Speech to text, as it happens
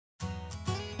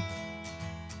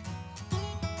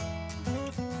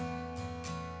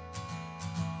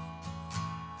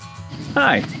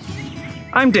Hi,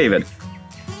 I'm David,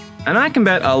 and I can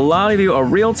bet a lot of you are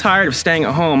real tired of staying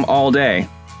at home all day.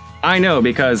 I know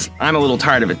because I'm a little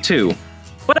tired of it too,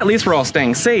 but at least we're all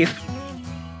staying safe.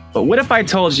 But what if I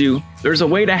told you there's a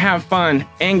way to have fun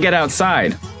and get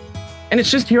outside? And it's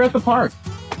just here at the park.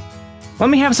 Let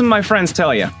me have some of my friends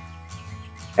tell you.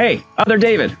 Hey, other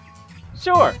David.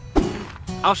 Sure.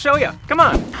 I'll show you. Come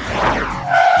on.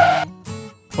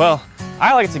 Well,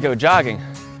 I like to go jogging.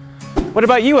 What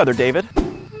about you, other David?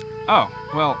 Oh,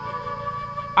 well,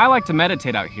 I like to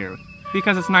meditate out here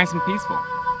because it's nice and peaceful.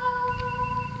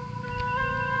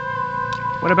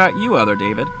 What about you, other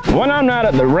David? When I'm not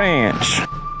at the ranch,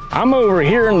 I'm over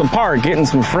here in the park getting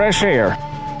some fresh air.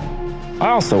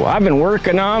 Also, I've been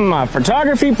working on my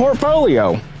photography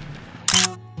portfolio.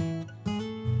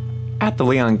 At the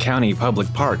Leon County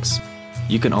Public Parks,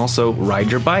 you can also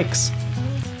ride your bikes,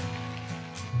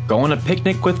 go on a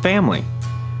picnic with family,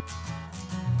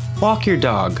 walk your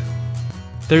dog.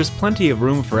 There's plenty of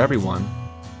room for everyone.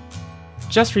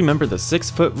 Just remember the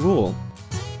 6-foot rule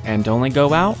and only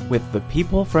go out with the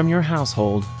people from your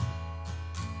household.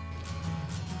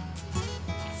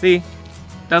 See,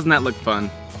 doesn't that look fun?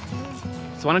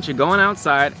 So why don't you go on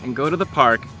outside and go to the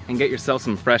park and get yourself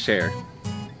some fresh air?